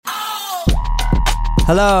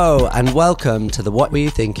Hello and welcome to the What Were You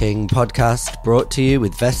Thinking podcast, brought to you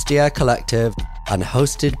with Vestia Collective and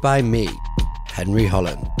hosted by me, Henry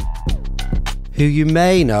Holland, who you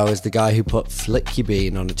may know as the guy who put Flick Your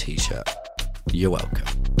Bean on a t-shirt. You're welcome.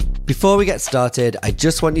 Before we get started, I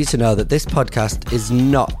just want you to know that this podcast is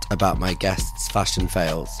not about my guests' fashion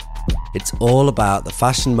fails. It's all about the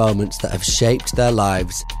fashion moments that have shaped their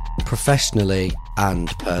lives professionally and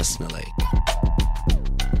personally.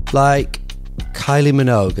 Like Kylie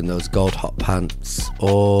Minogue and those gold hot pants,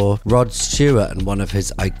 or Rod Stewart and one of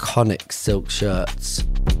his iconic silk shirts,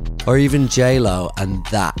 or even J-Lo and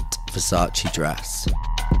that Versace dress.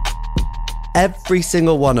 Every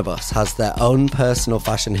single one of us has their own personal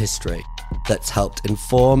fashion history that's helped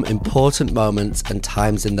inform important moments and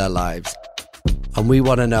times in their lives. And we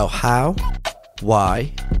want to know how,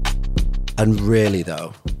 why, and really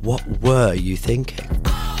though, what were you thinking?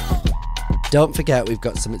 Don't forget, we've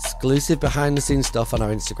got some exclusive behind-the-scenes stuff on our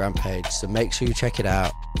Instagram page, so make sure you check it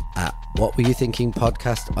out at What Were You Thinking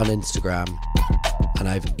Podcast on Instagram. And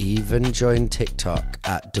I've even joined TikTok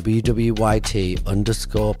at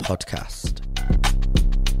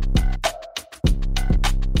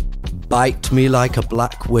WWYT_podcast. Bite me like a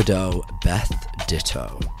black widow, Beth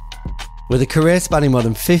Ditto. With a career spanning more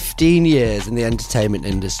than 15 years in the entertainment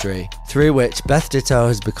industry, through which Beth Ditto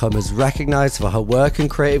has become as recognised for her work and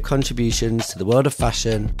creative contributions to the world of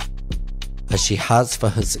fashion as she has for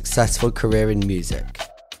her successful career in music.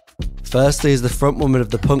 Firstly as the frontwoman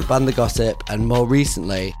of the punk band The Gossip, and more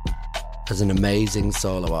recently as an amazing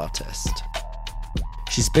solo artist.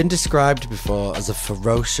 She's been described before as a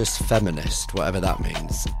ferocious feminist, whatever that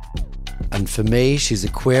means. And for me, she's a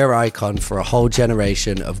queer icon for a whole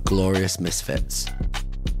generation of glorious misfits,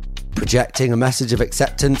 projecting a message of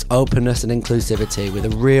acceptance, openness and inclusivity with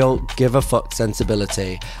a real give-a-fuck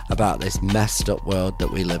sensibility about this messed up world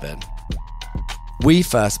that we live in. We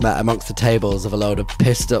first met amongst the tables of a load of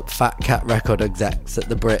pissed-up Fat Cat record execs at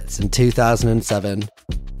the Brits in 2007,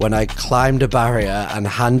 when I climbed a barrier and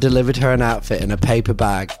hand-delivered her an outfit in a paper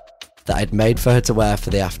bag that I'd made for her to wear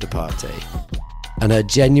for the after-party. And her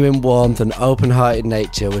genuine warmth and open-hearted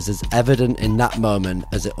nature was as evident in that moment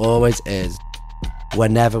as it always is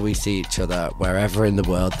whenever we see each other, wherever in the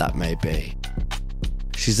world that may be.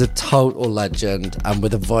 She's a total legend, and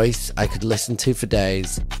with a voice I could listen to for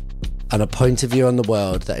days, and a point of view on the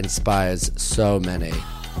world that inspires so many,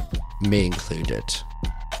 me included.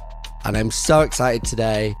 And I'm so excited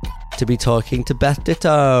today to be talking to Beth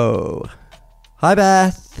Ditto. Hi,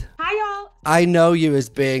 Beth. Hi, y'all. I know you as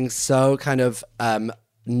being so kind of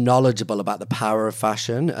knowledgeable about the power of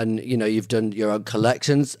fashion, and you know, you've done your own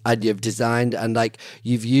collections and you've designed, and like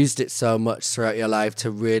you've used it so much throughout your life to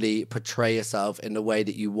really portray yourself in the way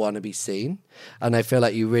that you want to be seen. And I feel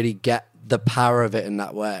like you really get the power of it in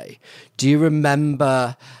that way. Do you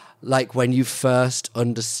remember like when you first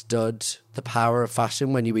understood the power of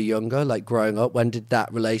fashion when you were younger, like growing up? When did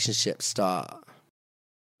that relationship start?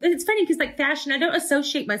 It's funny because like fashion, I don't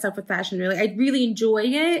associate myself with fashion really. I really enjoy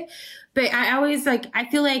it, but I always I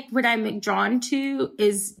feel like what I'm drawn to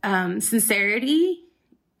is sincerity.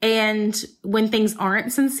 And when things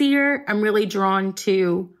aren't sincere, I'm really drawn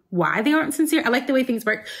to why they aren't sincere. I like the way things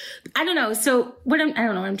work. I don't know. So I don't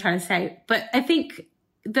know what I'm trying to say, but I think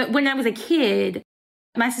that when I was a kid,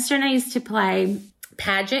 my sister and I used to play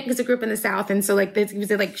pageant because I grew up in the South. And so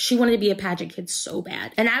she wanted to be a pageant kid so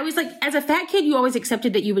bad. And I was like, as a fat kid, you always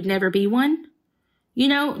accepted that you would never be one. You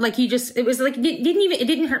know, like it was like, it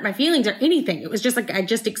didn't hurt my feelings or anything. It was just like, I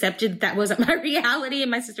just accepted that wasn't my reality. And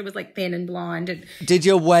my sister was like thin and blonde. And did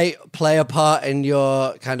your weight play a part in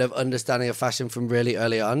your kind of understanding of fashion from really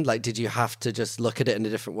early on? Like, did you have to just look at it in a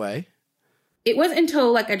different way? It wasn't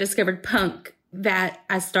until like I discovered punk that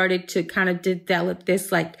I started to kind of develop this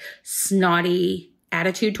like snotty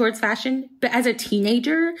attitude towards fashion. But as a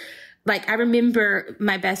teenager, like I remember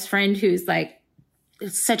my best friend who's like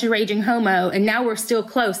such a raging homo, and now we're still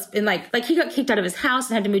close. And like he got kicked out of his house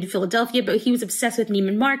and had to move to Philadelphia, but he was obsessed with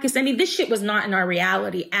Neiman Marcus. I mean, this shit was not in our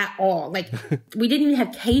reality at all. Like we didn't even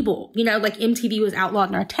have cable, you know, like MTV was outlawed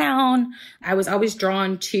in our town. I was always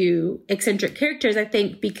drawn to eccentric characters, I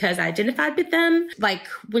think, because I identified with them. Like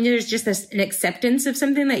when there's just an acceptance of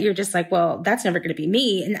something that you're just like, well, that's never going to be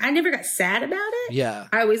me. And I never got sad about it. Yeah.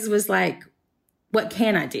 I always was like, what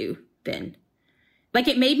can I do then? Like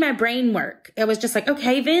it made my brain work. It was just like,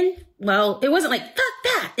 okay, then, well, it wasn't like, fuck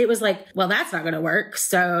that. It was like, well, that's not going to work.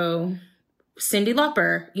 So Cyndi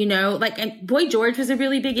Lauper, you know, like, and Boy George was a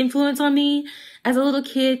really big influence on me as a little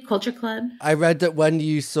kid. Culture Club. I read that when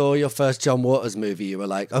you saw your first John Waters movie, you were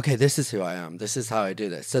like, okay, this is who I am. This is how I do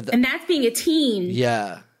this. So and that's being a teen.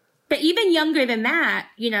 Yeah. But even younger than that,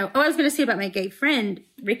 I was going to say about my gay friend,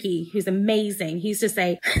 Ricky, who's amazing. He used to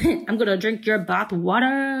say, I'm going to drink your bath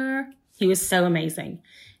water. He was so amazing.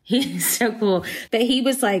 He's so cool. But he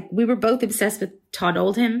was like, we were both obsessed with Todd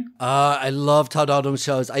Oldham. I love Todd Oldham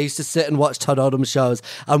shows. I used to sit and watch Todd Oldham shows.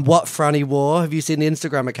 And What Franny Wore. Have you seen the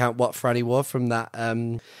Instagram account What Franny Wore from that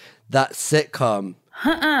sitcom?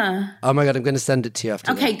 Oh my God, I'm going to send it to you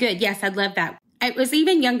after. Okay, good. Yes, I'd love that. It was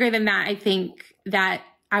even younger than that, I think, that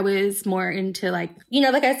I was more into like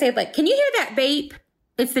I said, like, can you hear that vape?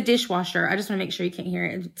 It's the dishwasher. I just want to make sure you can't hear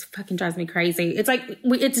it. It fucking drives me crazy. It's like,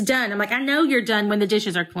 it's done. I'm like, I know you're done when the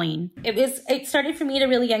dishes are clean. It started for me at a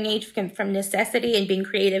really young age from necessity and being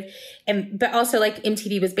creative. But also like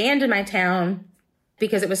MTV was banned in my town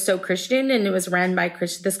because it was so Christian and it was run by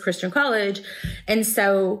this Christian college. And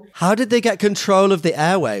so... How did they get control of the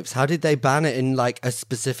airwaves? How did they ban it in like a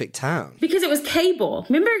specific town? Because it was cable.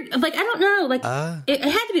 Remember, like, I don't know, like it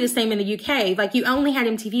had to be the same in the UK. Like you only had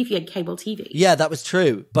MTV if you had cable TV. Yeah, that was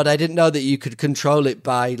true. But I didn't know that you could control it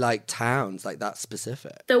by like towns, like that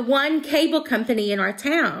specific. The one cable company in our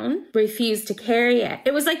town refused to carry it.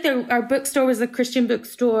 It was like our bookstore was a Christian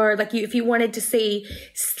bookstore. Like if you wanted to see,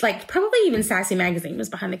 like probably even Sassy Magazine was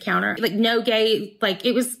behind the counter. Like no gay, like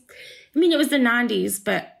it was the 90s,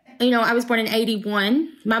 but I was born in 81.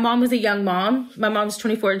 My mom was a young mom. My mom was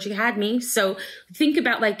 24 and she had me. So think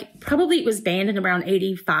about like, probably it was banned in around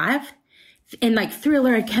 85. And like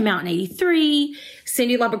Thriller had come out in 83.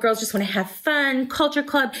 Cindy Lauper Girls Just Want to Have Fun, Culture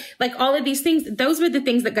Club, like all of these things. Those were the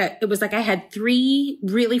things that it was like I had 3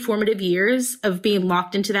 really formative years of being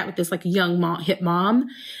locked into that with this like young mom, hip mom.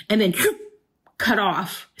 And then cut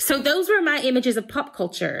off. So those were my images of pop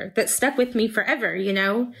culture that stuck with me forever,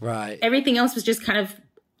 Right. Everything else was just kind of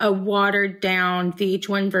a watered down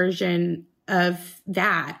VH1 version of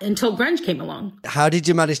that until grunge came along. How did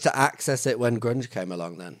you manage to access it when grunge came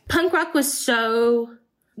along then? Punk rock was so,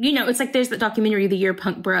 it's like there's the documentary, The Year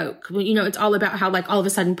Punk Broke. It's all about how like all of a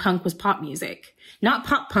sudden punk was pop music. Not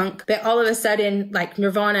pop punk, but all of a sudden, like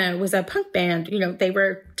Nirvana was a punk band. They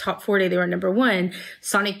were top 40, they were number 1.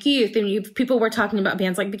 Sonic Youth, and people were talking about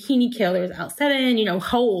bands like Bikini Kill, there was L7,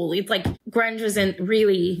 Hole. It's like grunge wasn't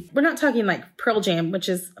really, we're not talking like Pearl Jam, which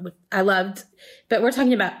is, I loved, but we're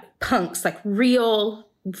talking about punks, like real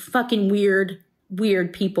fucking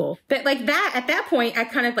weird people. But like that, at that point, I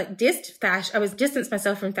kind of like distanced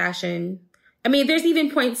myself from fashion. I mean, there's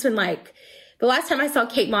even points when like, the last time I saw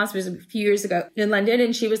Kate Moss was a few years ago in London,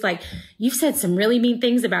 and she was like, you've said some really mean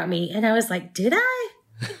things about me. And I was like, did I?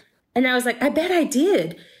 And I was like, I bet I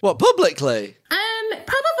did. What, publicly?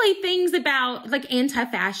 Probably things about like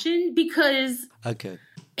anti-fashion, because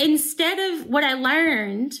instead of what I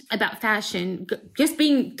learned about fashion, just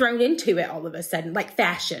being thrown into it all of a sudden, like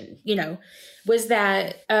fashion, was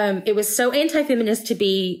that it was so anti-feminist to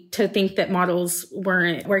think that models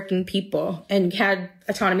weren't working people and had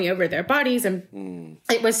autonomy over their bodies. And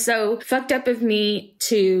it was so fucked up of me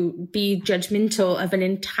to be judgmental of an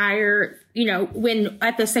entire, when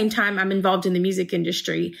at the same time I'm involved in the music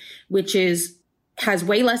industry, which has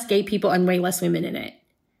way less gay people and way less women in it.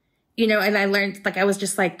 And I learned, like, I was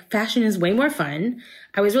just like, fashion is way more fun.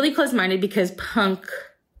 I was really close-minded because punk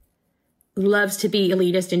loves to be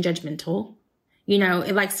elitist and judgmental.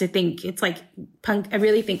 It likes to think, it's like punk. I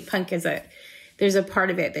really think punk there's a part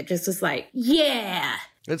of it that just is like, yeah.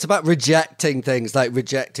 It's about rejecting things, like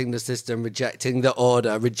rejecting the system, rejecting the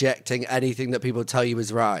order, rejecting anything that people tell you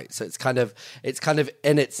is right. So it's kind of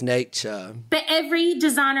in its nature. But every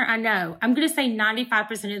designer I know, I'm going to say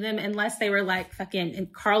 95% of them, unless they were like fucking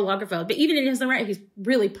Karl Lagerfeld, but even in his own right, he's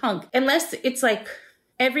really punk. Unless it's like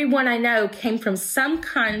everyone I know came from some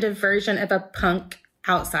kind of version of a punk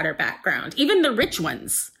outsider background, even the rich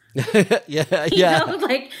ones. yeah.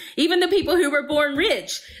 Like even the people who were born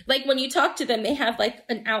rich, like when you talk to them, they have like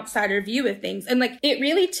an outsider view of things. And like, it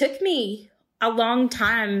really took me not a long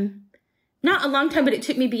time, but it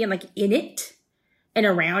took me being like in it and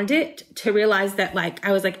around it to realize that like,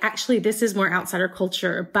 I was like, actually, this is more outsider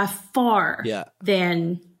culture by far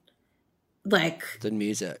than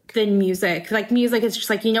music. Like music is just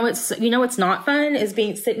like, what's not fun is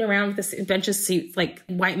sitting around with a bunch of suits, like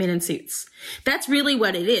white men in suits. That's really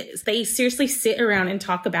what it is. They seriously sit around and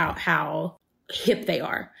talk about how hip they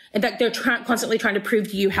are. In fact, they're constantly trying to prove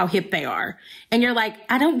to you how hip they are. And you're like,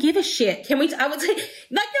 I don't give a shit. I would say, like,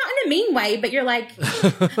 not in a mean way, but you're like,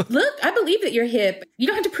 look, I believe that you're hip. You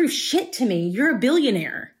don't have to prove shit to me. You're a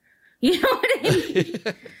billionaire. You know what I mean?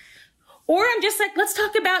 Or I'm just like, let's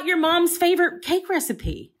talk about your mom's favorite cake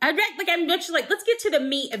recipe. I'm just like, let's get to the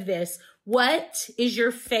meat of this. What is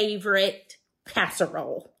your favorite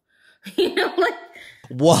casserole?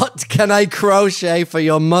 What can I crochet for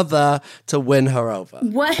your mother to win her over?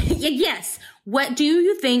 What? Yes. What do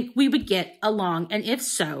you think we would get along? And if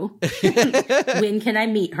so, when can I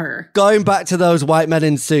meet her? Going back to those white men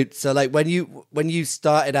in suits. So like when you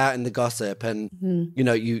started out in the gossip and, you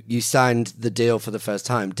know, you signed the deal for the first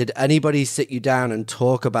time, did anybody sit you down and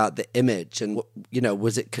talk about the image? And, you know,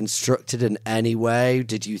 was it constructed in any way?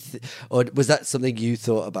 Did you, or was that something you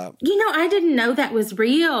thought about? You know, I didn't know that was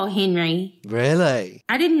real, Henry. Really?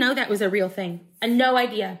 I didn't know that was a real thing. I had no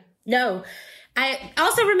idea. No. I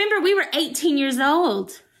also remember we were 18 years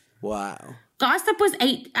old. Wow. Gossip was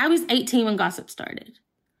I was 18 when Gossip started.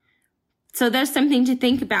 So there's something to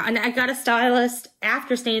think about. And I got a stylist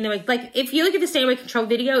after Staying in the Way. Like, if you look at the Stay Away Control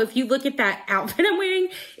video, if you look at that outfit I'm wearing,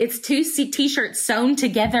 it's 2 t-shirts sewn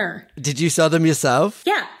together. Did you sew them yourself?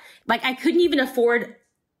 Yeah. Like, I couldn't even afford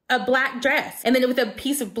a black dress. And then with a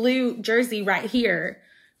piece of blue jersey right here.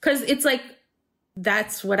 Because it's like,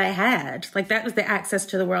 that's what I had. Like, that was the access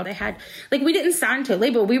to the world I had. Like, we didn't sign to a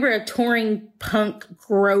label. We were a touring punk,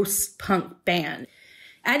 gross punk band.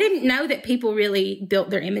 I didn't know that people really built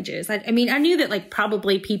their images. I mean, I knew that, like,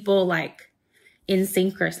 probably people like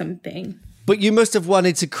NSYNC or something. But you must have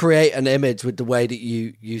wanted to create an image with the way that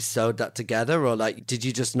you sewed that together, or like, did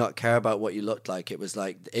you just not care about what you looked like? It was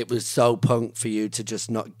like, it was so punk for you to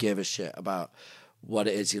just not give a shit about what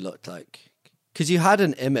it is you looked like. Because you had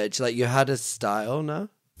an image, like you had a style, no?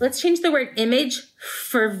 Let's change the word image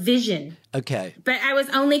for vision. Okay. But I was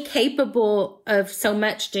only capable of so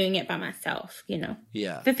much doing it by myself, you know?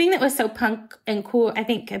 Yeah. The thing that was so punk and cool, I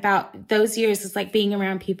think, about those years is like being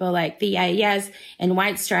around people like the Yes and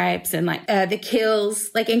White Stripes and like the Kills,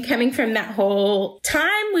 like, and coming from that whole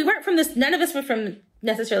time. We weren't from this, none of us were from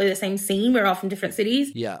necessarily the same scene. We were all from different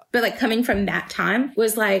cities. Yeah. But like coming from that time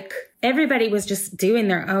was like, everybody was just doing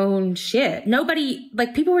their own shit. Nobody,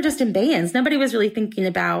 like, people were just in bands. Nobody was really thinking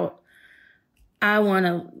about, I want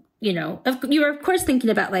to, you know, you were of course thinking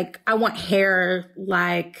about like, I want hair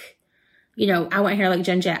like, you know, I want hair like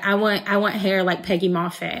Joan Jett. I want hair like Peggy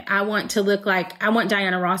Moffat. I want to look like, I want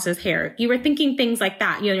Diana Ross's hair. You were thinking things like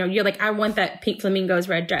that. You know, you're like, I want that Pink Flamingo's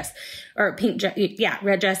red dress or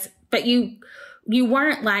red dress. But you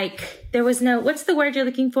weren't like, there was no, what's the word you're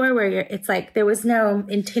looking for? Where it's like, there was no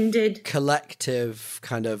intended. Collective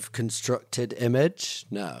kind of constructed image?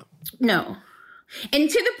 No. And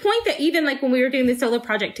to the point that even like when we were doing the solo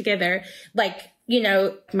project together, like, you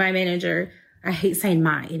know, my manager, I hate saying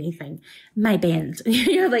my band,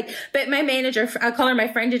 you know, like, but my manager, I call her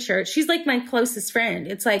my friend at church. She's like my closest friend.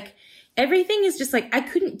 It's like, everything is just like, I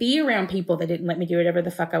couldn't be around people that didn't let me do whatever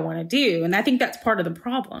the fuck I want to do. And I think that's part of the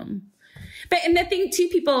problem. But, and the thing too,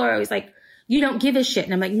 people are always like, you don't give a shit.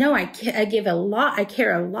 And I'm like, no, I give a lot. I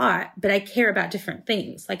care a lot, but I care about different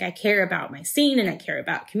things. Like, I care about my scene and I care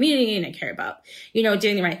about community and I care about, you know,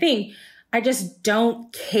 doing the right thing. I just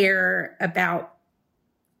don't care about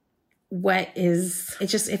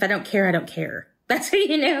it's just, if I don't care, I don't care. That's what,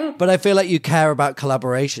 you know. But I feel like you care about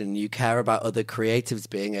collaboration. You care about other creatives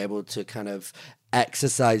being able to kind of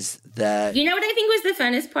exercise their... You know what I think was the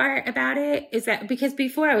funnest part about it is that because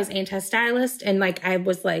before I was anti-stylist and like I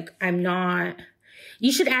was like, I'm not...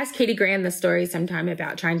 You should ask Katie Graham the story sometime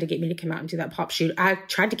about trying to get me to come out and do that pop shoot. I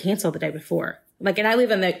tried to cancel the day before. Like, and I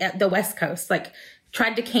live on the West Coast. Like,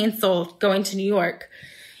 tried to cancel going to New York.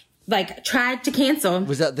 Like, tried to cancel.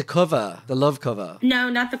 Was that the cover? The Love cover? No,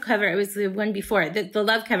 not the cover. It was the one before. The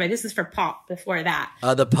Love cover. This is for Pop before that.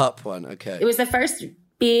 The Pop one. Okay. It was the first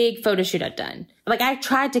big photo shoot I'd done. Like, I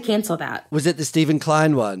tried to cancel that. Was it the Stephen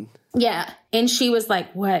Klein one? Yeah. And she was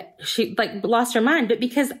like, what? She like lost her mind. But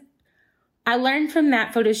because I learned from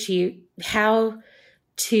that photo shoot how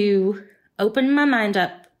to open my mind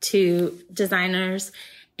up to designers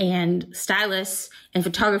and stylists and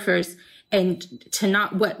photographers and to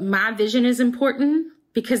not what my vision is important,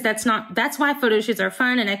 because that's why photo shoots are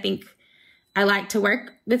fun. And I think I like to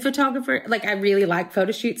work with photographers. Like, I really like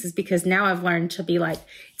photo shoots is because now I've learned to be like,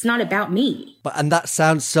 it's not about me. And that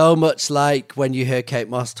sounds so much like when you hear Kate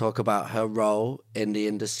Moss talk about her role in the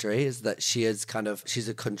industry, is that she's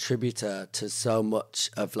a contributor to so much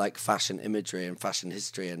of like fashion imagery and fashion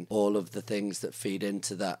history and all of the things that feed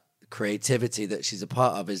into that creativity that she's a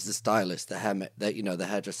part of. Is the stylist, the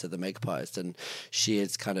hairdresser, the makeup artist, and she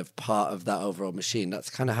is kind of part of that overall machine. That's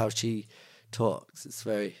kind of how she talks. It's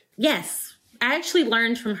very... Yes. I actually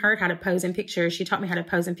learned from her how to pose in pictures. She taught me how to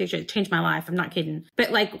pose in pictures. It changed my life. I'm not kidding.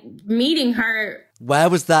 But like meeting her... Where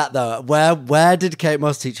was that though? Where did Kate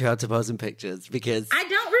Moss teach you how to pose in pictures? Because... I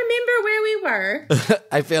don't remember where we were.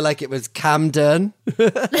 I feel like it was Camden.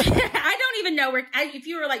 I don't even know where, if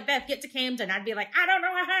you were like, Beth, get to Camden, I'd be like, I don't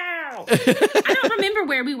know how. I don't remember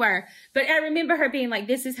where we were, but I remember her being like,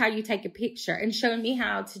 this is how you take a picture, and showing me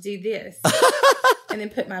how to do this and then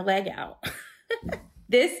put my leg out.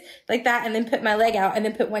 This, like that, and then put my leg out, and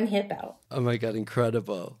then put one hip out. Oh my God,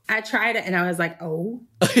 incredible. I tried it, and I was like, oh.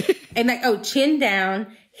 And like, oh, chin down,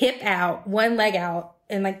 hip out, one leg out,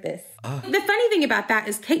 and like this. The funny thing about that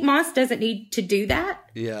is Kate Moss doesn't need to do that.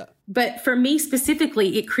 Yeah. But for me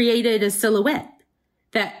specifically, it created a silhouette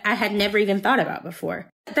that I had never even thought about before.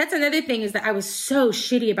 That's another thing, is that I was so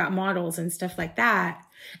shitty about models and stuff like that.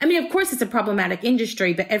 I mean, of course, it's a problematic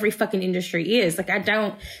industry, but every fucking industry is. Like, I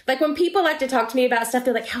don't, like, when people like to talk to me about stuff,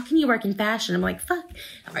 they're like, how can you work in fashion? I'm like, fuck,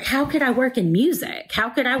 how could I work in music? How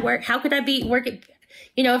could I work at,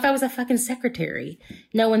 you know, if I was a fucking secretary?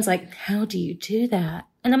 No one's like, how do you do that?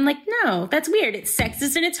 And I'm like, no, that's weird. It's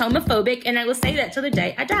sexist and it's homophobic, and I will say that till the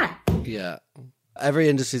day I die. Yeah. Every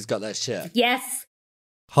industry's got their shit. Yes.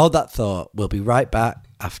 Hold that thought. We'll be right back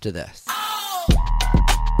after this.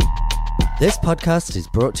 This podcast is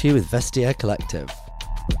brought to you with Vestiaire Collective.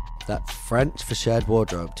 That's French for shared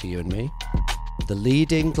wardrobe to you and me. The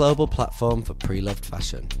leading global platform for pre-loved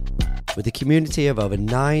fashion. With a community of over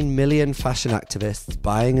 9 million fashion activists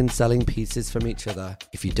buying and selling pieces from each other.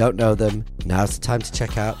 If you don't know them, now's the time to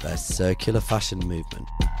check out their circular fashion movement.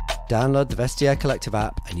 Download the Vestiaire Collective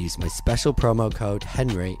app and use my special promo code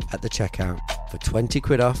Henry at the checkout for 20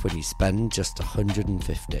 quid off when you spend just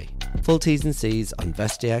 150. Full T's and C's on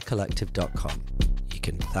vestiairecollective.com. You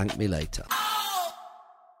can thank me later.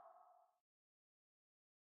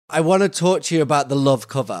 I want to talk to you about the Love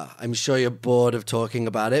cover. I'm sure you're bored of talking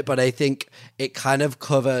about it, but I think it kind of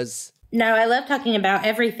covers... No, I love talking about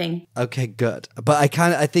everything. Okay, good. But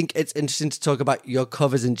I think it's interesting to talk about your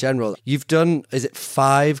covers in general. You've done, is it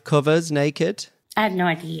 5 covers naked? I have no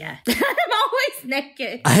idea. I'm always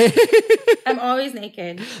naked. I'm always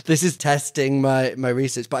naked. This is testing my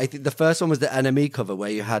research, but I think the first one was the Enemy cover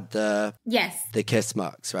where you had the kiss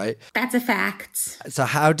marks, right? That's a fact. So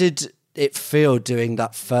how did it feel doing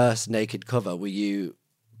that first naked cover? Were you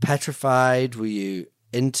petrified? Were you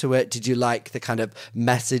into it? Did you like the kind of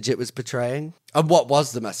message it was portraying? And what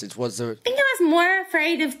was the message? Was there... I think I was more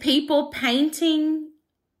afraid of people painting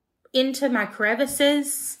into my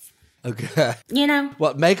crevices. Okay. You know?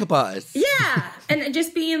 What, makeup artists? Yeah. And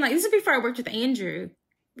just being like, this is before I worked with Andrew.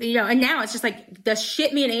 You know, and now it's just like the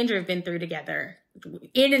shit me and Andrew have been through together.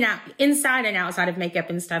 In and out, inside and outside of makeup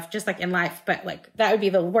and stuff, just like in life. But like that would be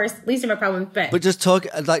the worst, least of my problems. But just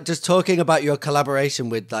talking about your collaboration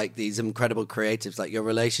with like these incredible creatives, like your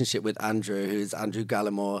relationship with Andrew, who's Andrew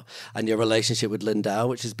Gallimore, and your relationship with Lindell,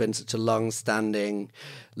 which has been such a long-standing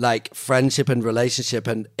like friendship and relationship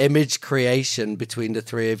and image creation between the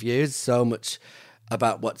three of you. Is so much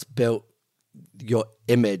about what's built your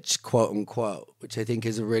image, quote unquote, which I think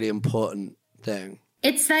is a really important thing.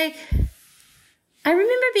 It's like, I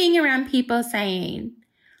remember being around people saying,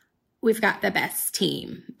 we've got the best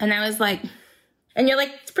team. And I was like, and you're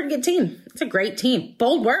like, it's a pretty good team. It's a great team.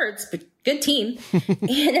 Bold words, but good team.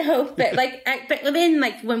 You know, but like, but then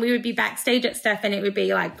like when we would be backstage at stuff and it would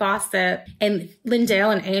be like gossip and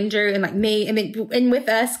Lindell and Andrew and like me. And with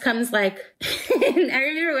us comes like, and I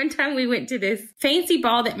remember one time we went to this fancy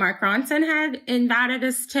ball that Mark Ronson had invited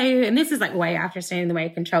us to. And this is like way after Standing in the Way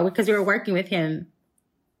of Control because we were working with him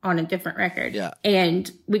on a different record. Yeah. And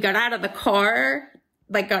we got out of the car,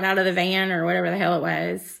 like got out of the van or whatever the hell it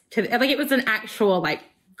was. Like it was an actual like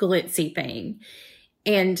glitzy thing.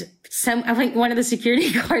 And I think one of the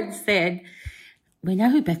security guards said, we know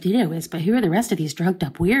who Beth Ditto is, but who are the rest of these drugged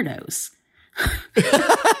up weirdos? And the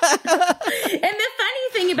funny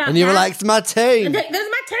thing about and you were like, it's my team. That's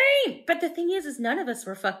my team. But the thing is none of us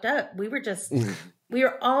were fucked up. We were just, we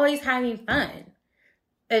were always having fun.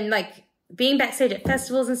 And like, being backstage at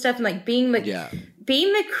festivals and stuff and like being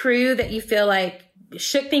the crew that you feel like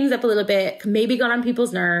shook things up a little bit, maybe got on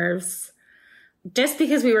people's nerves just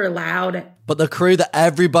because we were loud. But the crew that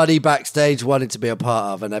everybody backstage wanted to be a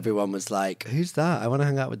part of and everyone was like, who's that? I want to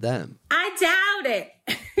hang out with them. I doubt it.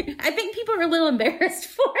 I think people were a little embarrassed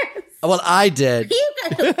for us. Well, I did.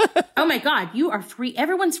 Oh my God, you are free.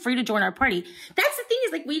 Everyone's free to join our party. That's the thing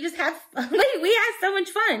is like, we just have, like, we have so much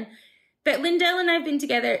fun. But Lindell and I have been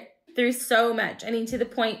together through so much. I mean, to the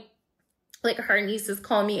point, like her nieces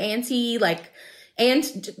call me auntie, like,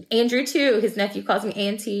 and Andrew too, his nephew calls me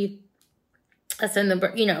auntie. Us in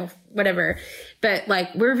the, you know, whatever. But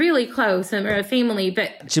like, we're really close and we're a family.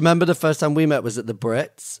 But do you remember the first time we met was at the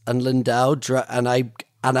Brits and Lindell and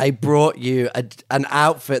I brought you an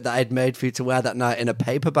outfit that I'd made for you to wear that night in a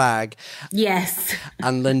paper bag. Yes.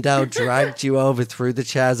 And Lindell dragged you over through the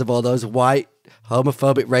chairs of all those white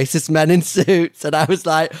homophobic, racist men in suits. And I was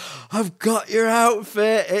like, I've got your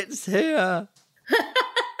outfit. It's here.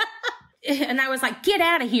 And I was like, get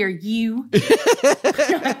out of here, you. No,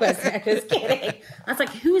 I was kidding. I was like,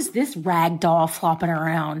 who is this rag doll flopping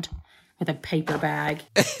around with a paper bag?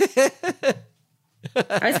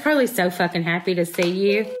 I was probably so fucking happy to see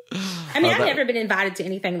you. I mean, I've never been invited to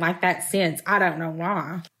anything like that since. I don't know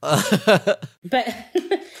why. But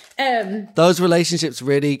those relationships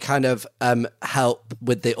really kind of help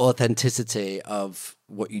with the authenticity of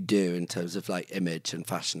what you do in terms of like image and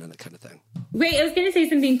fashion and that kind of thing. Wait, I was going to say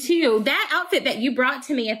something too. That outfit that you brought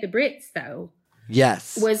to me at the Brits, though,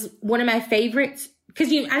 yes, was one of my favorites. Because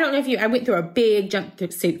I don't know if I went through a big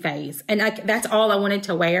jumpsuit phase, and that's all I wanted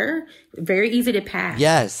to wear. Very easy to pack.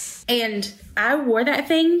 Yes. And I wore that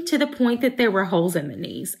thing to the point that there were holes in the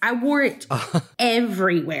knees. I wore it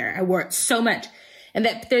everywhere. I wore it so much. And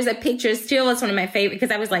that there's a picture still, it's one of my favorite,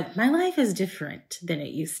 because I was like, my life is different than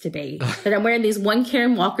it used to be. But I'm wearing these one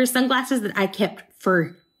Karen Walker sunglasses that I kept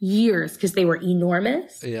for years because they were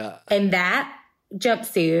enormous. Yeah. And that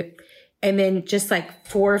jumpsuit, and then just like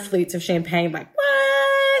 4 flutes of champagne, like, what?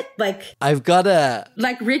 Like, I've got a...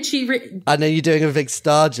 Like Richie... I know you're doing a big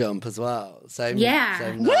star jump as well. Same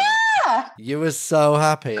night. Yeah. You were so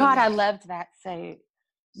happy. God, I loved that suit.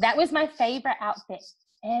 That was my favorite outfit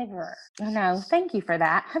ever. I know. Thank you for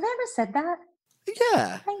that. Have I ever said that?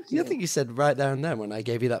 Yeah. Thank you. I think you said right there and then when I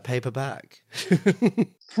gave you that paper bag.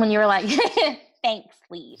 When you were like, thanks,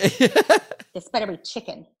 please. This better be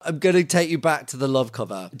chicken. I'm going to take you back to the Love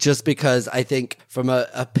cover, just because I think from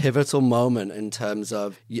a pivotal moment in terms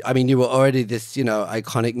of, I mean, you were already this,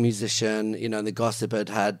 iconic musician, and the Gossip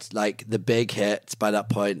had like the big hits by that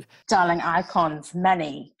point. Darling icons,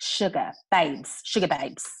 money, sugar babes.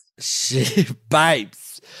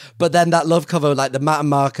 Babes. But then that Love cover, like the Matt and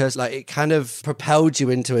Marcus, like it kind of propelled you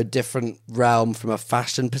into a different realm from a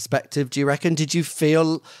fashion perspective, do you reckon? Did you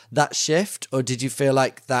feel that shift, or did you feel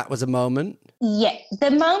like that was a moment? Yeah,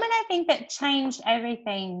 the moment I think that changed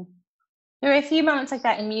everything. There were a few moments like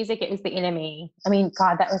that in music. It was The Enemy. I mean,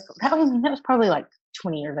 God, that was probably like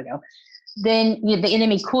 20 years ago. Then The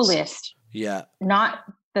Enemy Coolest. Yeah. Not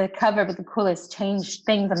the cover, but the Coolest changed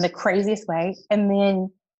things in the craziest way. And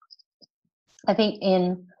then I think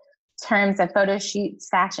in terms of photo shoots,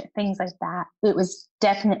 fashion, things like that, it was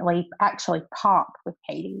definitely actually pop with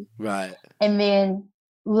Katie. Right. And then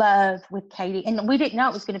Love with Katie. And we didn't know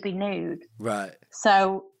it was going to be nude. Right.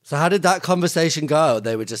 So how did that conversation go?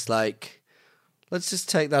 They were just like, let's just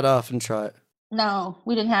take that off and try it. No,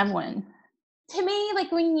 we didn't have one. To me,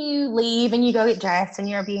 like when you leave and you go get dressed and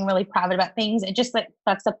you're being really private about things, it just like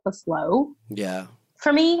fucks up the flow. Yeah.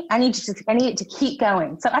 For me, I need it to keep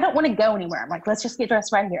going. So I don't want to go anywhere. I'm like, let's just get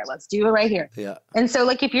dressed right here. Let's do it right here. Yeah. And so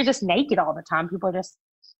like if you're just naked all the time, people just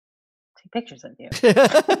take pictures of you.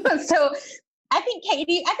 So I think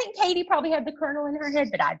Katie probably had the kernel in her head,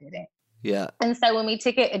 but I didn't. Yeah. And so when we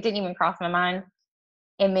took it, it didn't even cross my mind.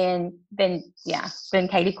 And then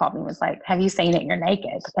Katie called me and was like, have you seen it? You're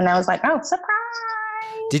naked. And I was like, oh, surprise.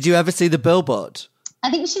 Did you ever see the billboard? I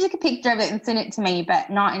think she took a picture of it and sent it to me, but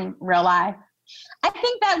not in real life. I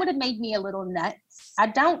think that would have made me a little nuts. I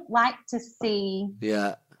don't like to see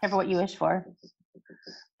Careful What You Wish For.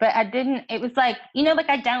 But I didn't, it was like, like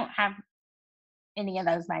I don't have any of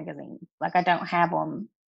those magazines. Like I don't have them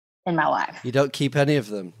in my life. You don't keep any of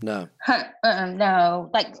them? No. No.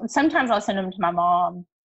 Like sometimes I'll send them to my mom,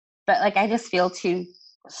 but like I just feel too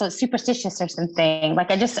superstitious or something.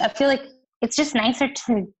 Like I feel like it's just nicer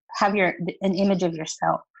to have an image of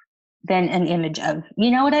yourself than an image of, you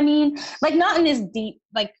know what I mean? Like not in this deep,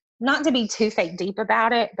 like not to be too fake deep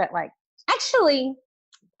about it, but like actually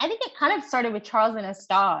I think it kind of started with Charles and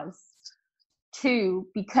Estes too,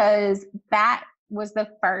 because that was the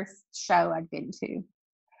first show I'd been to.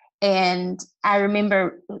 And I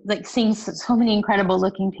remember like seeing so many incredible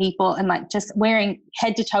looking people and like just wearing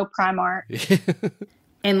head to toe Primark.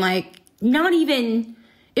 And like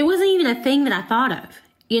it wasn't even a thing that I thought of.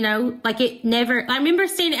 Like it never, I remember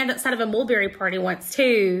standing outside of a Mulberry party once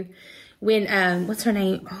too, when, what's her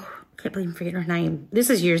name? Oh, I can't believe I'm forgetting her name. This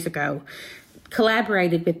is years ago.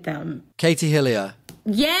 Collaborated with them. Katie Hillier.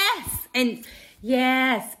 Yes. And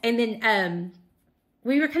then,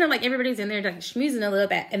 we were kind of like, everybody was in there like schmoozing a little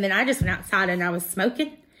bit. And then I just went outside and I was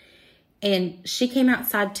smoking. And she came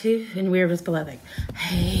outside too. And we were just like,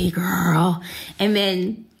 hey girl. And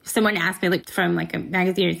then someone asked me like from like a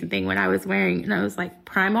magazine or something what I was wearing, and I was like,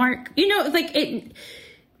 Primark.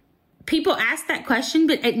 People asked that question,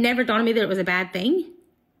 but it never dawned on me that it was a bad thing.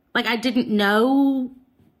 Like I didn't know,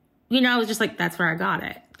 I was just like, that's where I got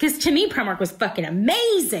it. Because to me, Primark was fucking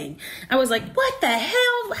amazing. I was like, what the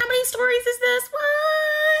hell? How many stories is this?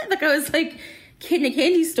 What? Like, I was like, kid in a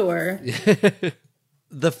candy store.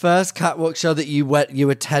 The first catwalk show that you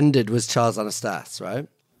attended was Charles Anastas, right?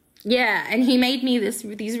 Yeah, and he made me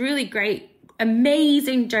these really great,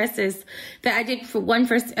 amazing dresses that I did for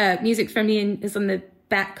Music From the End is on the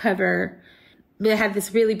back cover. They had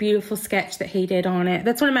this really beautiful sketch that he did on it.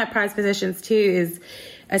 That's one of my prized possessions too, is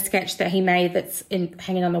a sketch that he made that's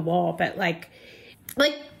hanging on the wall. But like,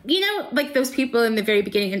 you know, like those people in the very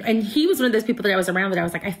beginning, and he was one of those people that I was around that I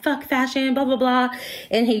was like, I fuck fashion, blah, blah, blah.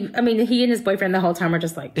 And he and his boyfriend the whole time were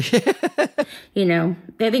just like, you know,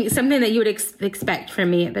 I think something that you would expect from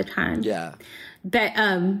me at the time. Yeah. But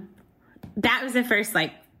that was the first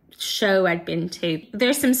like show I'd been to.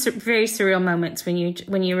 There's some very surreal moments when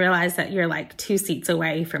you realize that you're like 2 seats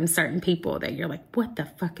away from certain people that you're like, what the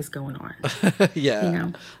fuck is going on? Yeah. You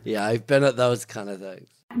know? Yeah, I've been at those kind of things.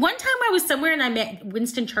 One time I was somewhere and I met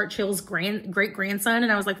Winston Churchill's great grandson,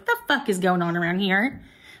 and I was like, what the fuck is going on around here?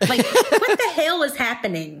 Like, what the hell is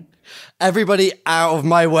happening? Everybody out of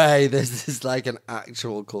my way. This is like an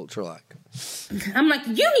actual cultural icon. I'm like,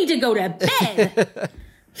 you need to go to bed.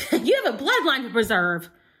 You have a bloodline to preserve.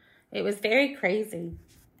 It was very crazy.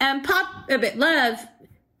 Love,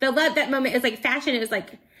 that moment is like fashion. It was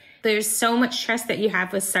like, there's so much trust that you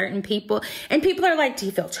have with certain people. And people are like, do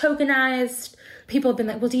you feel tokenized? People have been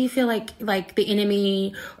like, well, do you feel like the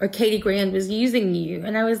enemy or Katie Grand was using you?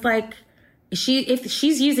 And I was like, if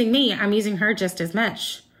she's using me, I'm using her just as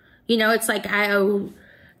much. You know, it's like, I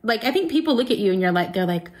think people look at you and they're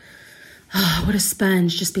like, oh, what a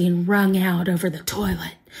sponge just being wrung out over the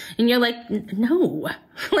toilet. And you're like, no,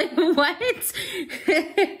 like what?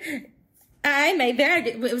 I made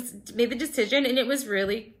the decision, and it was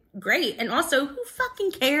really great. And also, who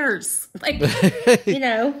fucking cares? Like, you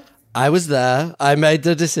know. I was there. I made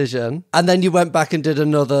the decision. And then you went back and did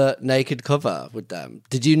another naked cover with them.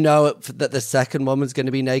 Did you know that the second one was going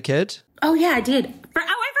to be naked? Oh, yeah, I did.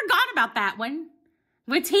 I forgot about that one.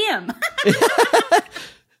 With Tim.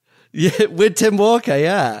 Yeah, with Tim Walker,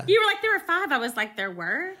 yeah. You were like, there were 5. I was like, there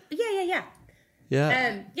were? Yeah.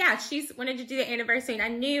 Yeah. She wanted to do the anniversary, and I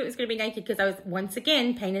knew it was going to be naked because I was, once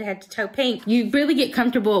again, painted head to toe pink. You really get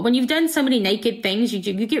comfortable. When you've done so many naked things, you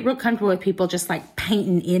get real comfortable with people just, like,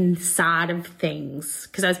 painting inside of things.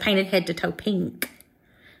 Because I was painted head to toe pink.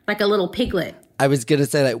 Like a little piglet. I was going to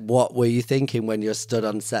say, like, what were you thinking when you're stood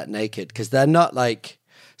on set naked? Because they're not, like,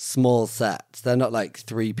 small sets. They're not, like,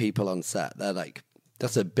 3 people on set. They're, like...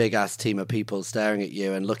 That's a big-ass team of people staring at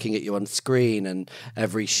you and looking at you on screen, and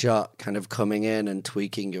every shot kind of coming in and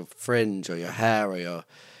tweaking your fringe or your hair or your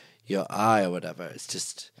eye or whatever. It's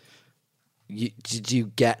just... Did you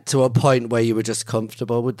get to a point where you were just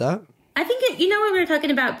comfortable with that? I think, when we were talking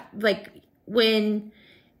about, like,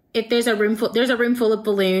 if there's a room full of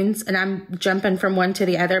balloons and I'm jumping from one to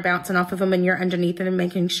the other, bouncing off of them, and you're underneath them and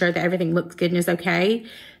making sure that everything looks good and is okay.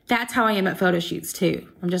 That's how I am at photo shoots too.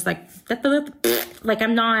 I'm just like, like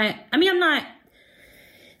I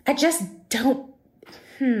just don't,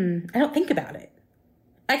 I don't think about it.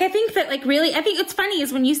 Like, I think that, like, really, I think it's funny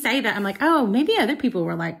is when you say that, I'm like, oh, maybe other people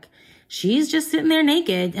were like, she's just sitting there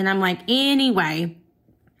naked. And I'm like, anyway,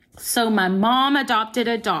 so my mom adopted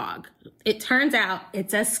a dog. It turns out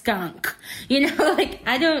it's a skunk. You know, like,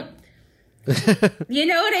 I don't, you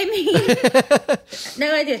know what I mean?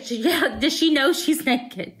 No idea. Does she know she's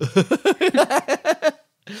naked?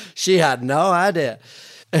 She had no idea.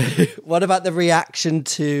 What about the reaction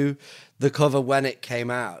to the cover when it came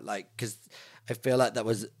out? Like, because I feel like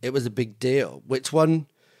it was a big deal. Which one?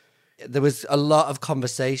 There was a lot of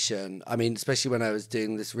conversation. I mean, especially when I was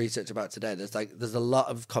doing this research about today, there's a lot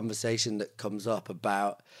of conversation that comes up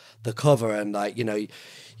about the cover and, like, you know,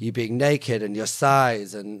 you being naked and your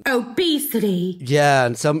size and obesity. Yeah,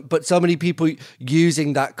 and so many people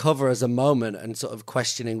using that cover as a moment and sort of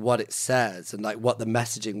questioning what it says and, like, what the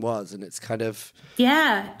messaging was. And it's kind of,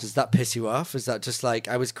 yeah. Does that piss you off? Is that just like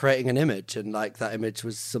I was creating an image and, like, that image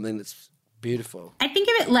was something that's beautiful? I think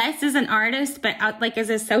of it less as an artist, but like as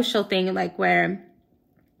a social thing, like where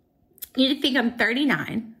you think I'm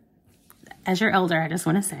 39. As you're older, I just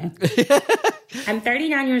want to say. I'm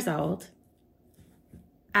 39 years old.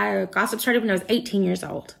 Gossip started when I was 18 years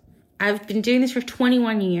old. I've been doing this for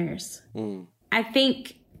 21 years. I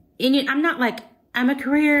think, I'm not like, I'm a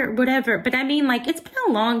career, whatever, but I mean, like, it's been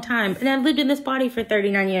a long time. And I've lived in this body for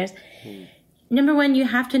 39 years. Number one, you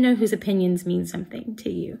have to know whose opinions mean something to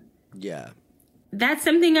you. Yeah. That's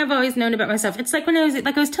something I've always known about myself. It's like when I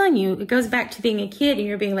was telling you, it goes back to being a kid and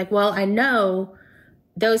you're being like, well, I know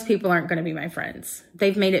those people aren't going to be my friends.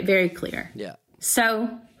 They've made it very clear. Yeah. So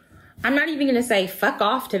I'm not even going to say fuck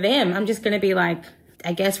off to them. I'm just going to be like,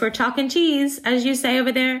 I guess we're talking cheese, as you say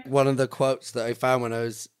over there. One of the quotes that I found when I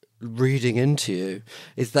was reading into you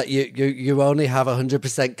is that you only have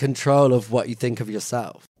 100% control of what you think of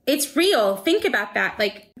yourself. It's real. Think about that.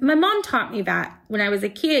 Like, my mom taught me that when I was a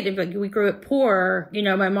kid. Like, we grew up poor. You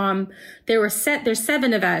know, my mom, there's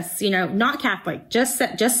 7 of us, you know, not Catholic, just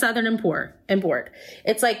Southern and poor and bored.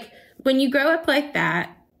 It's like, when you grow up like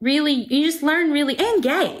that, really, you just learn really, and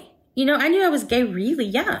gay. You know, I knew I was gay really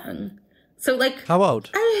young. So, like... How old?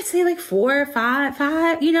 I would say, like, 4 or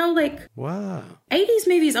 5, you know, like... Wow. 80s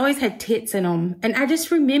movies always had tits in them. And I just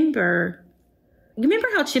remember... You remember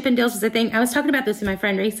how Chippendales was a thing? I was talking about this with my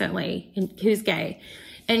friend recently, who's gay.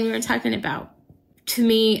 And we were talking about, to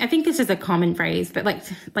me, I think this is a common phrase, but,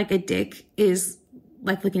 like a dick is...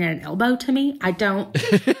 like looking at an elbow to me. I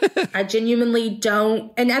genuinely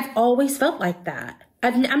don't. And I've always felt like that.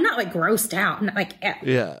 I'm not like grossed out. I'm not like,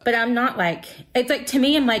 yeah. But I'm not like, it's like, to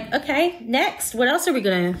me, I'm like, okay, next. What else are we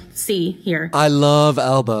going to see here? I love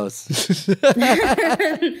elbows.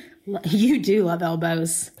 You do love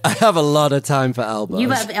elbows. I have a lot of time for elbows. You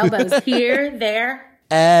love elbows here, there.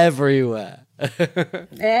 Everywhere.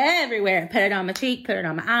 Everywhere. Put it on my cheek, put it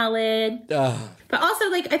on my eyelid. But also,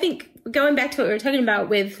 like, I think going back to what we were talking about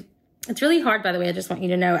with, it's really hard, by the way, I just want you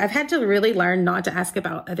to know, I've had to really learn not to ask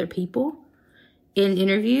about other people in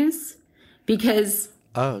interviews because...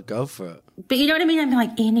 Oh, go for it. But you know what I mean? I'm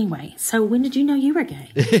like, anyway, so when did you know you were gay?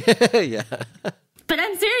 Yeah. But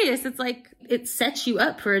I'm serious. It's like, it sets you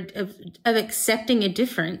up for of accepting a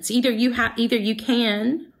difference. Either you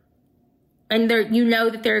can... And you know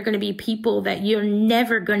that there are going to be people that you're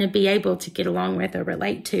never going to be able to get along with or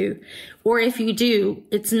relate to. Or if you do,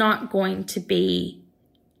 it's not going to be,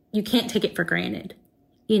 you can't take it for granted.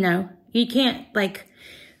 You know, you can't like,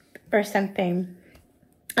 or something.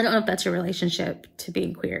 I don't know if that's your relationship to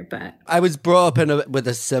being queer, but. I was brought up with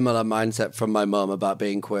a similar mindset from my mom about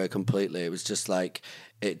being queer completely. It was just like,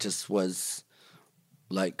 it just was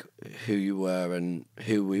like who you were and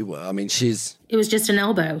who we were. I mean, it was just an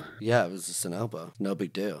elbow. Yeah, it was just an elbow. No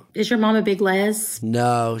big deal. Is your mom a big les?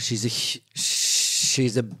 No, she's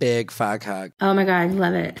a big fag hag. Oh my God,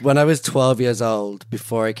 love it. When I was 12 years old,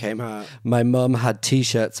 before I came out, my mum had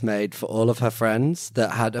T-shirts made for all of her friends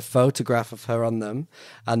that had a photograph of her on them.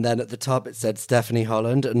 And then at the top it said Stephanie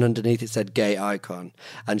Holland and underneath it said gay icon.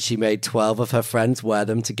 And she made 12 of her friends wear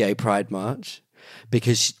them to Gay Pride March.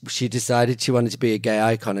 Because she decided she wanted to be a gay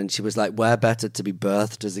icon, and she was like, where better to be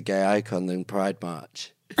birthed as a gay icon than Pride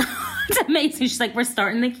March? It's amazing. She's like, we're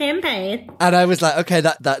starting the campaign. And I was like, okay,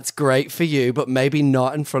 that's great for you, but maybe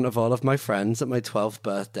not in front of all of my friends at my 12th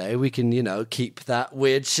birthday. We can, you know, keep that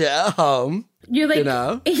weird shit at home. You're like, you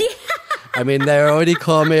know? Yeah. I mean, they already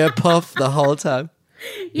call me a puff the whole time.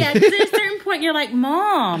 Yeah, because at a certain point, you're like,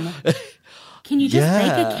 Mom... Can you just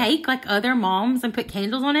bake a cake like other moms and put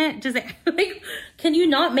candles on it? Just like, can you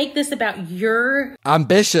not make this about your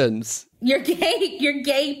ambitions? Your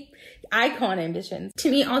gay icon ambitions. To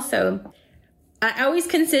me, also, I always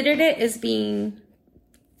considered it as being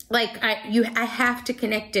like I have to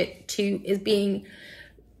connect it to as being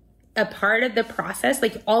a part of the process.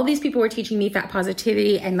 Like all these people were teaching me fat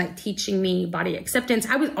positivity and like teaching me body acceptance.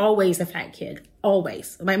 I was always a fat kid.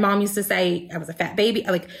 Always. My mom used to say I was a fat baby.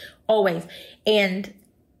 Like always. And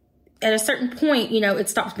at a certain point, you know, it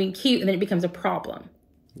stops being cute and then it becomes a problem.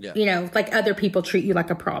 Yeah. You know, like other people treat you like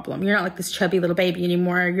a problem. You're not like this chubby little baby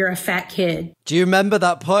anymore. You're a fat kid. Do you remember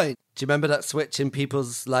that point? Do you remember that switch in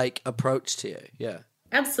people's like approach to you? Yeah.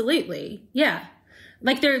 Absolutely. Yeah.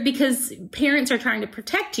 Like because parents are trying to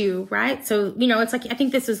protect you, right? So, you know, it's like, I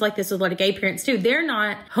think this is with a lot of gay parents too. They're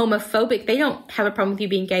not homophobic. They don't have a problem with you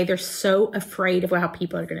being gay. They're so afraid of how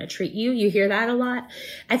people are going to treat you. You hear that a lot.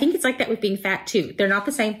 I think it's like that with being fat too. They're not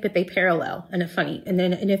the same, but they parallel in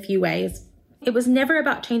a few ways. It was never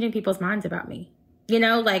about changing people's minds about me, you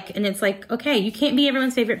know, like, and it's like, okay, you can't be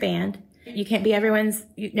everyone's favorite band. You can't be everyone's,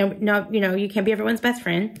 you can't be everyone's best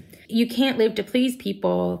friend. You can't live to please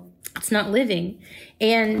people. It's not living.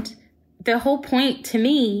 And the whole point to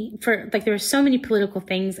me for like, there were so many political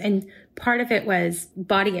things and part of it was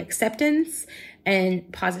body acceptance and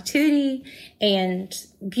positivity and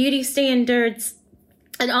beauty standards.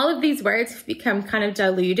 And all of these words have become kind of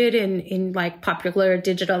diluted in like popular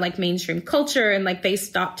digital, like mainstream culture. And like they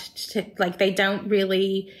stopped to like, they don't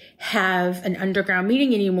really have an underground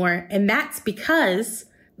meaning anymore. And that's because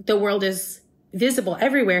the world is visible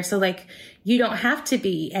everywhere. So like, you don't have to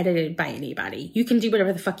be edited by anybody. You can do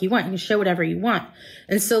whatever the fuck you want. You can show whatever you want.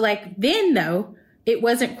 And so like then though, it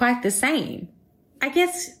wasn't quite the same. I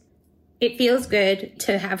guess It feels good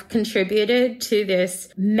to have contributed to this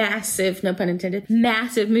massive, no pun intended,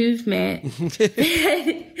 massive movement.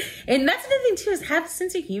 And that's the thing too, is have a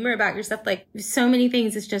sense of humor about yourself. Like so many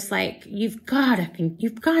things, it's just like, you've got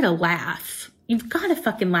to laugh. You've got to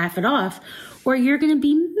fucking laugh it off or you're going to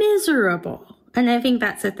be miserable. And I think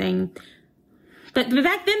that's the thing. But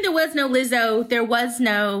back then there was no Lizzo. There was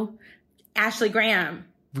no Ashley Graham.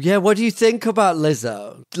 Yeah, what do you think about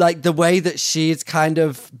Lizzo? Like the way that she's kind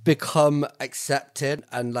of become accepted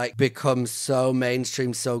and like become so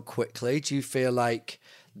mainstream so quickly. Do you feel like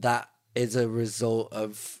that is a result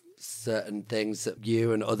of certain things that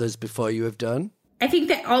you and others before you have done? I think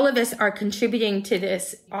that all of us are contributing to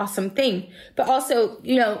this awesome thing. But also,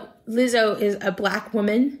 you know, Lizzo is a Black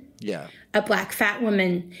woman. Yeah. A Black fat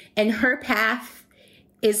woman. And her path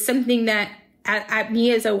is something that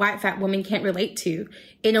me as a white fat woman can't relate to.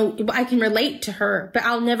 You know, I can relate to her, but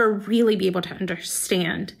I'll never really be able to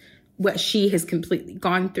understand what she has completely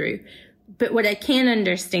gone through. But what I can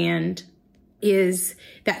understand is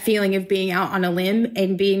that feeling of being out on a limb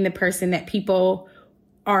and being the person that people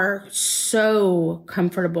are so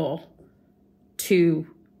comfortable to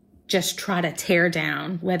just try to tear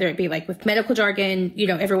down, whether it be like with medical jargon, you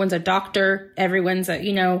know, everyone's a doctor, everyone's a,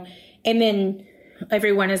 you know, and then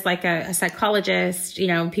everyone is like a psychologist, you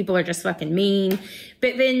know, people are just fucking mean.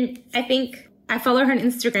 But then I think I follow her on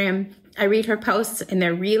Instagram. I read her posts and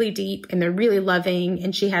they're really deep and they're really loving.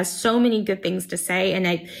 And she has so many good things to say. And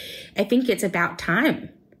I think it's about time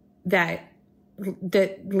that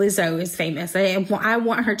Lizzo is famous. I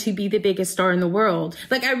want her to be the biggest star in the world.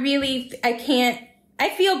 Like how do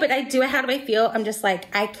I feel? I'm just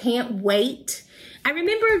like, I can't wait. I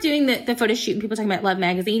remember doing the photo shoot and people talking about Love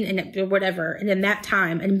Magazine and whatever. And in that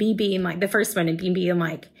time and me being like the first one and being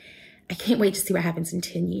like, I can't wait to see what happens in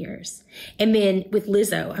 10 years. And then with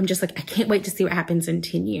Lizzo, I'm just like, I can't wait to see what happens in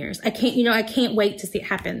 10 years. I can't wait to see what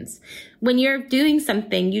happens. When you're doing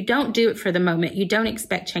something, you don't do it for the moment. You don't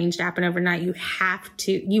expect change to happen overnight.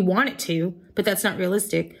 You want it to, but that's not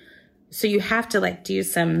realistic. So you have to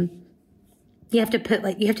you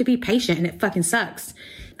have to be patient and it fucking sucks.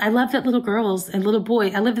 I love that little girls and little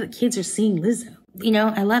boys, I love that kids are seeing Lizzo. You know,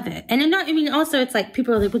 I love it. And also it's like,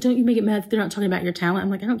 people are like, well, don't you make it mad if they're not talking about your talent? I'm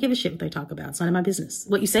like, I don't give a shit what they talk about. It's none of my business.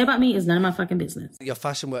 What you say about me is none of my fucking business. Your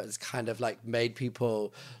fashion work has kind of like made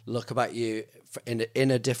people look about you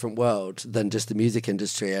in a different world than just the music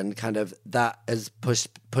industry. And kind of that has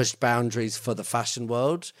pushed boundaries for the fashion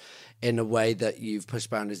world in a way that you've pushed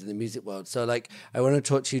boundaries in the music world. So like, I want to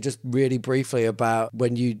talk to you just really briefly about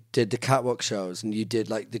when you did the catwalk shows and you did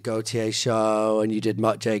like the Gaultier show and you did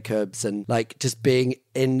Marc Jacobs and like just being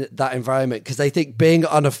in that environment. Because I think being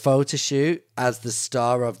on a photo shoot as the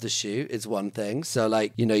star of the shoot is one thing. So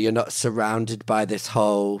like, you know, you're not surrounded by this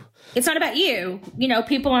whole... It's not about you. You know,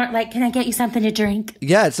 people aren't like, can I get you something to drink?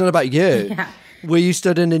 Yeah, it's not about you. Yeah. Were you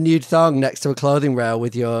stood in a nude thong next to a clothing rail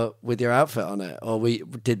with your outfit on it? Or was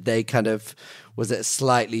it a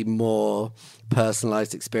slightly more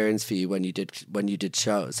personalized experience for you when you did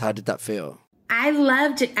shows? How did that feel? I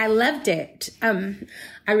loved it.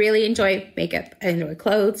 I really enjoy makeup. I enjoy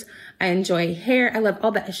clothes. I enjoy hair. I love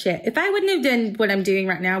all that shit. If I wouldn't have done what I'm doing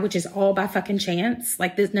right now, which is all by fucking chance,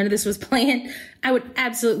 like this, none of this was planned, I would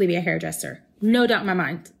absolutely be a hairdresser. No doubt in my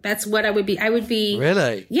mind. That's what I would be. I would be...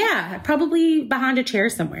 Really? Yeah, probably behind a chair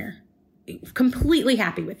somewhere. Completely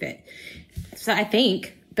happy with it. So I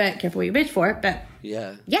think, but careful what you bitch for, but...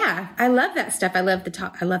 Yeah, I love that stuff. I love the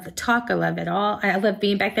talk. I love it all. I love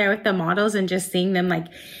being back there with the models and just seeing them like,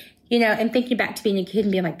 you know, and thinking back to being a kid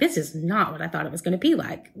and being like, this is not what I thought it was going to be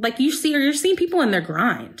like. Like you're seeing people in their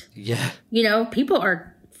grind. Yeah. You know, people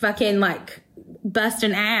are fucking like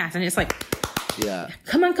busting ass and it's like... Yeah.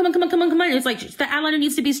 Come on. It's like the eyeliner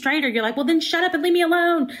needs to be straighter. You're like, well, then shut up and leave me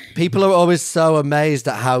alone. People are always so amazed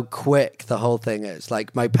at how quick the whole thing is.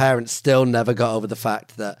 Like my parents still never got over the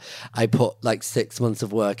fact that I put like 6 months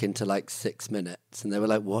of work into like 6 minutes. And they were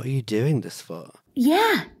like, what are you doing this for?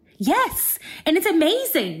 Yeah. Yes. And it's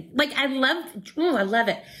amazing. Like I love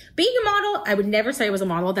it. Being a model, I would never say I was a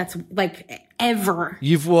model. That's like ever.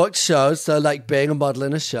 You've watched shows. So like being a model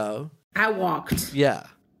in a show. I walked. Yeah.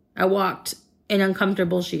 I walked in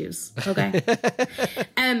uncomfortable shoes. Okay.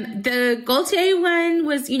 The Gaultier one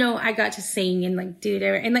was, you know, I got to sing and like do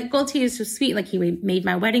it. And like Gaultier is so sweet. Like he made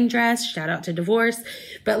my wedding dress. Shout out to Divorce.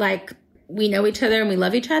 But like we know each other and we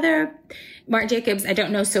love each other. Marc Jacobs, I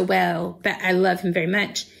don't know so well, but I love him very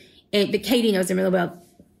much. But Katie knows him really well.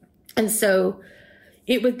 And so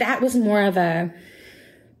that was more of they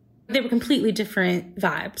were completely different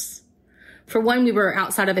vibes. For one, we were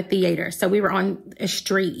outside of a theater. So we were on a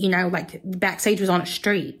street, you know, like backstage was on a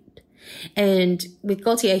street. And with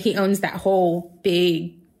Gaultier, he owns that whole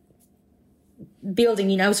big building,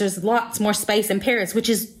 you know, so there's lots more space in Paris, which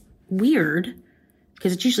is weird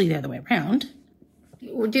because it's usually the other way around.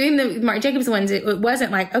 We're doing the Marc Jacobs ones. It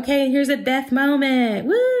wasn't like, okay, here's a Beth moment.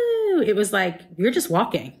 Woo! It was like, you're just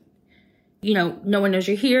walking. You know, no one knows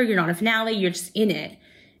you're here. You're not a finale. You're just in it.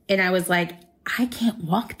 And I was like, I can't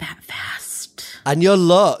walk that fast. And your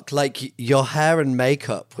look, like your hair and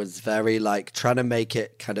makeup was very like trying to make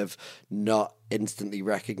it kind of not instantly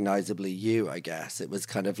recognizably you, I guess. It was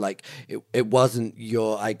kind of like, it wasn't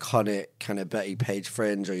your iconic kind of Betty Page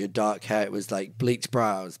fringe or your dark hair. It was like bleach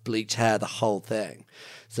brows, bleach hair, the whole thing.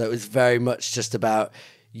 So it was very much just about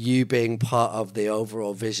you being part of the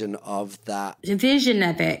overall vision of that. Vision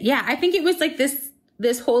of it. Yeah, I think it was like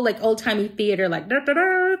this whole like old-timey theater like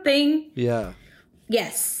thing. Yeah.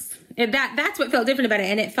 Yes. And that's what felt different about it.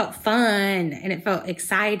 And it felt fun and it felt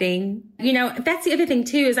exciting. You know, that's the other thing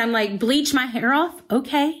too, is I'm like, bleach my hair off.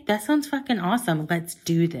 Okay. That sounds fucking awesome. Let's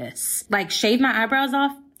do this. Like shave my eyebrows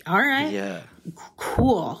off. All right. Yeah.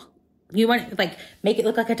 Cool. You want like make it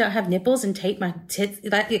look like I don't have nipples and tape my tits.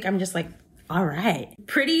 Like, I'm just like, all right.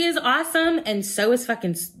 Pretty is awesome. And so is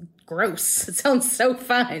fucking gross. It sounds so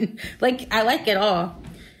fun. Like I like it all.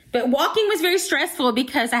 But walking was very stressful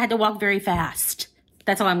because I had to walk very fast.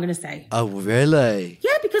 That's all I'm going to say. Oh, really?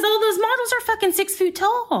 Yeah, because all those models are fucking 6 feet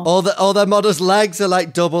tall. All their models' legs are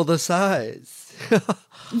like double the size.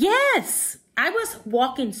 Yes. I was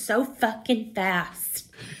walking so fucking fast.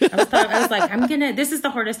 I was like, this is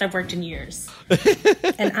the hardest I've worked in years.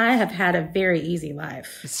 And I have had a very easy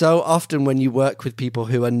life. So often when you work with people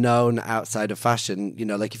who are known outside of fashion, you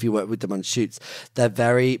know, like if you work with them on shoots, they're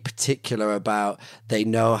very particular about, they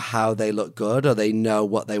know how they look good or they know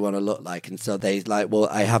what they want to look like. And so they like, well,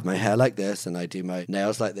 I have my hair like this and I do my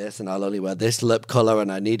nails like this and I'll only wear this lip color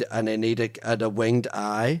and I need a winged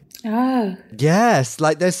eye. Oh. Yes.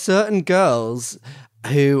 Like there's certain girls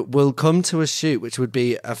who will come to a shoot, which would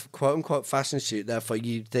be a quote unquote fashion shoot. Therefore,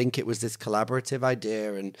 you'd think it was this collaborative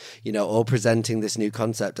idea and, you know, all presenting this new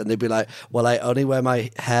concept. And they'd be like, well, I only wear my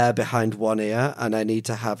hair behind one ear and I need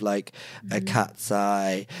to have like a cat's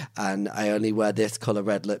eye and I only wear this color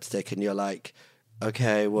red lipstick. And you're like,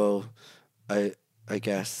 okay, well, I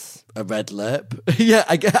guess a red lip. Yeah,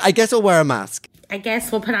 I guess I'll wear a mask. I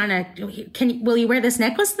guess we'll put on will you wear this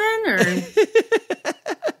necklace then? Or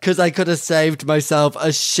because I could have saved myself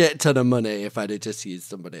a shit ton of money if I'd have just used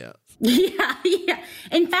somebody else. Yeah.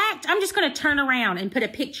 In fact, I'm just going to turn around and put a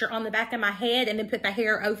picture on the back of my head and then put the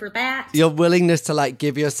hair over that. Your willingness to like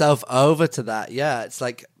give yourself over to that. Yeah, it's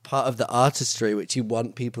like part of the artistry which you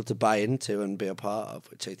want people to buy into and be a part of,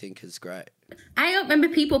 which I think is great. I'm a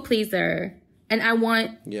people pleaser and I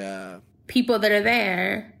want people that are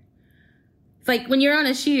there. It's like when you're on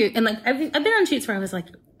a shoot and like I've been on shoots where I was like,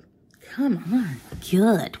 come on,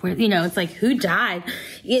 good. Where, you know, it's like, who died?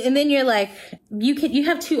 And then you're like, you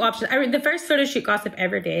have two options. The first photo shoot gossip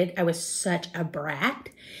ever did, I was such a brat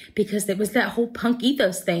because it was that whole punk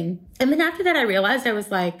ethos thing. And then after that, I realized I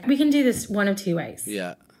was like, we can do this one of two ways.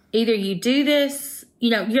 Yeah. Either you do this, you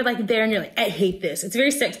know, you're like there and you're like, I hate this. It's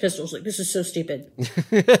very Sex Pistols. Like, this is so stupid.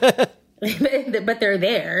 But they're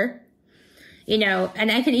there, you know,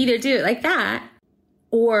 and I can either do it like that.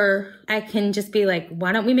 Or I can just be like,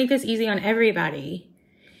 why don't we make this easy on everybody?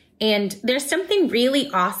 And there's something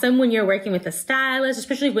really awesome when you're working with a stylist,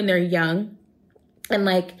 especially when they're young. And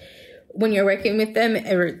like when you're working with them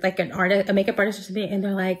or like a makeup artist or something, and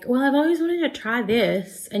they're like, well, I've always wanted to try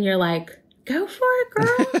this. And you're like, go for it,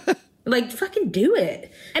 girl. Like fucking do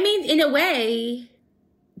it. I mean, in a way,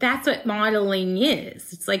 that's what modeling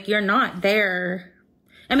is. It's like you're not there.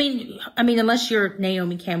 I mean, unless you're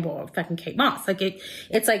Naomi Campbell or fucking Kate Moss, like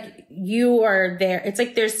it's like you are there. It's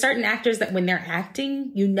like there's certain actors that when they're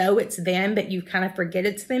acting, you know it's them, but you kind of forget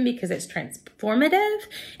it's them because it's transformative,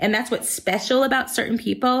 and that's what's special about certain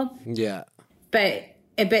people. Yeah. But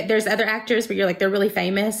there's other actors where you're like they're really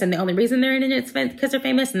famous, and the only reason they're in it is because they're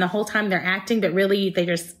famous, and the whole time they're acting, but really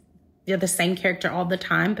they're the same character all the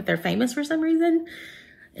time, but they're famous for some reason,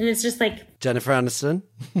 and it's just like Jennifer Aniston.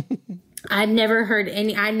 I have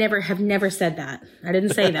never said that. I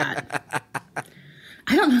didn't say that.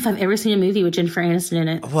 I don't know if I've ever seen a movie with Jennifer Aniston in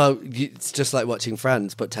it. Well, it's just like watching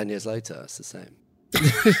Friends, but 10 years later, it's the same.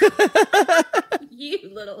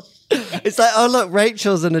 You little shit. It's like, oh, look,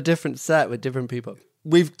 Rachel's in a different set with different people.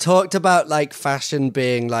 we've talked about like fashion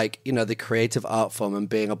being like, you know, the creative art form and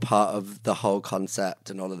being a part of the whole concept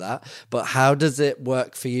and all of that. But how does it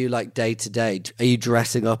work for you like day to day? Are you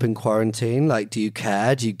dressing up in quarantine? Like, do you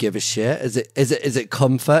care? Do you give a shit? Is it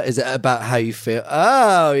comfort? Is it about how you feel?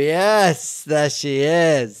 Oh, yes, there she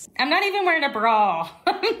is. I'm not even wearing a bra.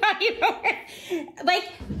 I'm not even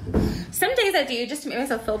like, some days I do just to make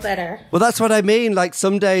myself feel better. Well, that's what I mean. Like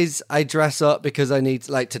some days I dress up because I need,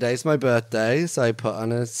 like today's my birthday, so I put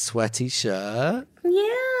on a sweaty shirt.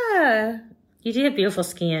 Yeah. You do have beautiful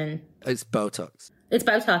skin. It's Botox. It's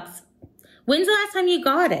Botox. When's the last time you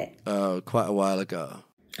got it? Oh, quite a while ago.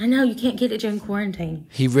 I know, you can't get it during quarantine.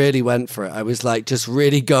 He really went for it. I was like, just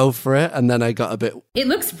really go for it. And then I got a bit... It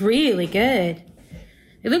looks really good.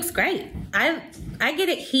 It looks great. I get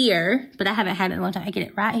it here, but I haven't had it in a long time. I get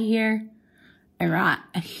it right here and right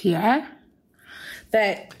here.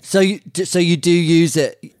 But so you do use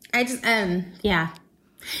it. I just yeah.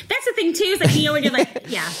 That's the thing too. Is like, you know, when you're like,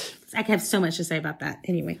 yeah. I have so much to say about that.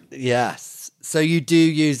 Anyway. Yes. So you do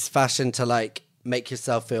use fashion to like make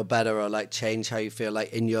yourself feel better or like change how you feel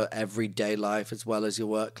like in your everyday life as well as your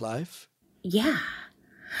work life? Yeah.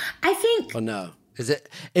 I think. Or no? Is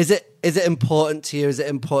it important to you? Is it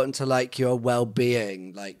important to like your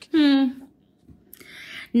well-being? Like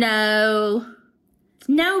No,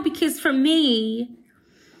 because for me,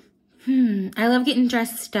 I love getting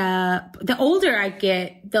dressed up. The older I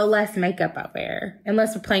get, the less makeup I wear,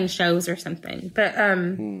 unless we're playing shows or something. But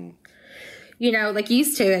you know, like I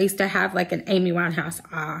used to have like an Amy Winehouse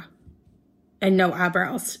and no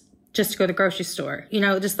eyebrows, just to go to the grocery store. You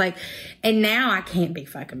know, just like, and now I can't be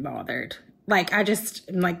fucking bothered. Like, I just,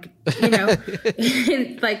 am like, you know,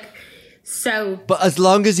 like, so. But as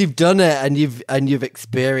long as you've done it and you've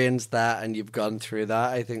experienced that and you've gone through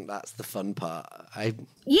that, I think that's the fun part.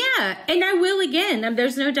 Yeah, and I will again.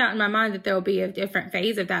 There's no doubt in my mind that there will be a different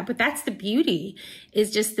phase of that. But that's the beauty,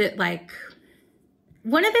 is just that, like,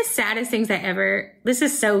 one of the saddest things this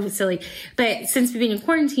is so silly, but since we've been in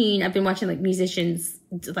quarantine, I've been watching, like, musicians,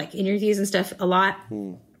 like, interviews and stuff a lot.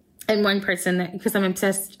 And one person that, because I'm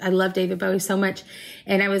obsessed, I love David Bowie so much.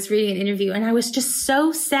 And I was reading an interview and I was just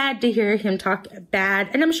so sad to hear him talk bad.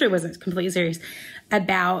 And I'm sure it wasn't completely serious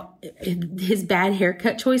about his bad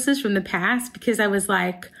haircut choices from the past, because I was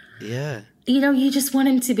like, yeah, you know, you just want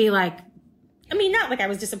him to be like, I mean, not like I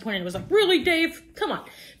was disappointed. It was like, really, Dave? Come on.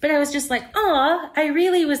 But I was just like, oh, I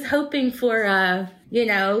really was hoping for, you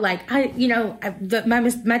know, like,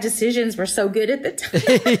 my decisions were so good at the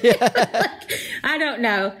time. Yeah. Like, I don't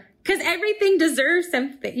know. Because everything deserves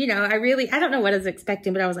something, you know. I don't know what I was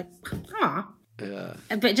expecting, but I was like, aw. Yeah.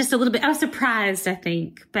 But just a little bit, I was surprised, I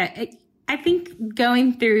think. But I think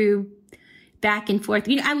going through back and forth,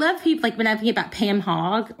 you know, I love people, like when I think about Pam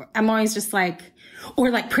Hogg, I'm always just like,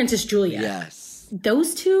 or like Princess Julia. Yes.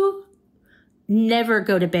 Those two never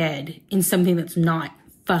go to bed in something that's not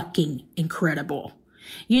fucking incredible.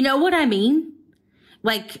 You know what I mean?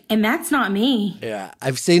 Like, and that's not me. Yeah.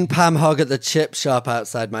 I've seen Pam Hogg at the chip shop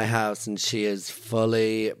outside my house, and she is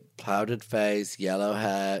fully powdered face, yellow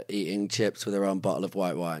hair, eating chips with her own bottle of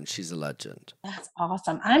white wine. She's a legend. That's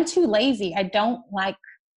awesome. I'm too lazy. I don't like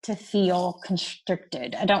to feel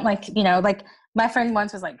constricted. I don't like, you know, like my friend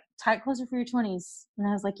once was like, tight clothes are for your 20s. And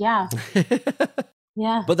I was like, yeah.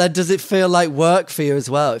 Yeah. But then does it feel like work for you as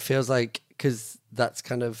well? It feels like, because that's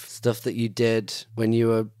kind of stuff that you did when you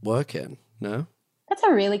were working, no? That's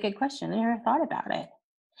a really good question. I never thought about it.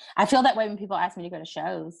 I feel that way when people ask me to go to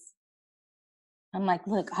shows. I'm like,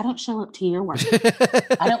 look, I don't show up to your work.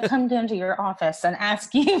 I don't come down to your office and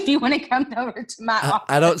ask you if you want to come over to my office.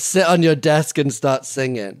 I don't sit on your desk and start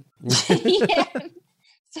singing. Yeah.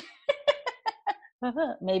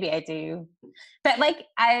 Maybe I do. But like,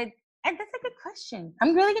 that's a good question.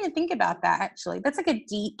 I'm really going to think about that, actually. That's like a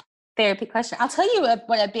deep therapy question. I'll tell you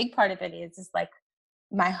what a big part of it is like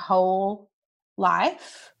my whole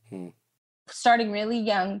life, starting really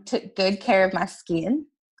young, took good care of my skin.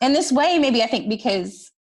 And this way, maybe I think because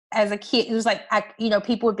as a kid, it was like,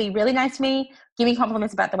 people would be really nice to me, give me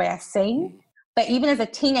compliments about the way I sing. But even as a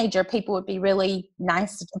teenager, people would be really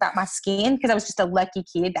nice about my skin because I was just a lucky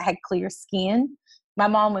kid that had clear skin. My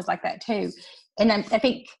mom was like that too. And I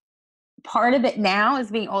think part of it now is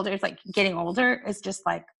being older, it's like getting older, is just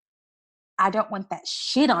like, I don't want that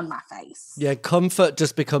shit on my face. Yeah, comfort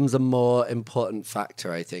just becomes a more important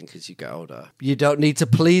factor, I think, as you get older. You don't need to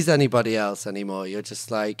please anybody else anymore. You're just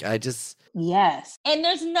like, Yes. And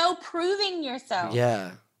there's no proving yourself.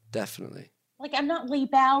 Yeah, definitely. Like, I'm not Lee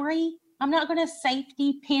Bowery. I'm not going to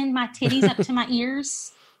safety pin my titties up to my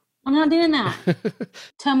ears. I'm not doing that.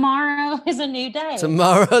 Tomorrow is a new day.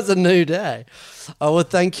 Tomorrow's a new day. Oh, well,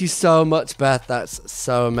 thank you so much, Beth. That's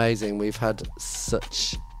so amazing. We've had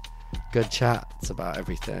such good chats about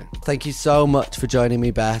everything. Thank you so much for joining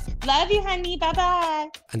me, Beth. Love you, honey. Bye-bye.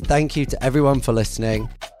 And thank you to everyone for listening.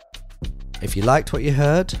 If you liked what you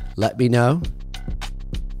heard, let me know.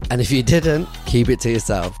 And if you didn't, keep it to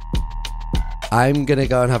yourself. I'm going to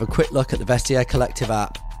go and have a quick look at the Vestiaire Collective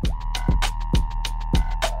app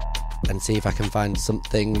and see if I can find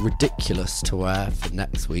something ridiculous to wear for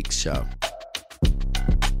next week's show.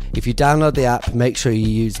 If you download the app, make sure you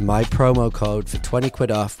use my promo code for 20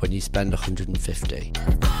 quid off when you spend 150.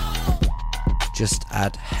 Just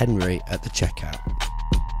add Henry at the checkout.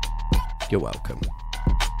 You're welcome.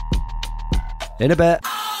 In a bit.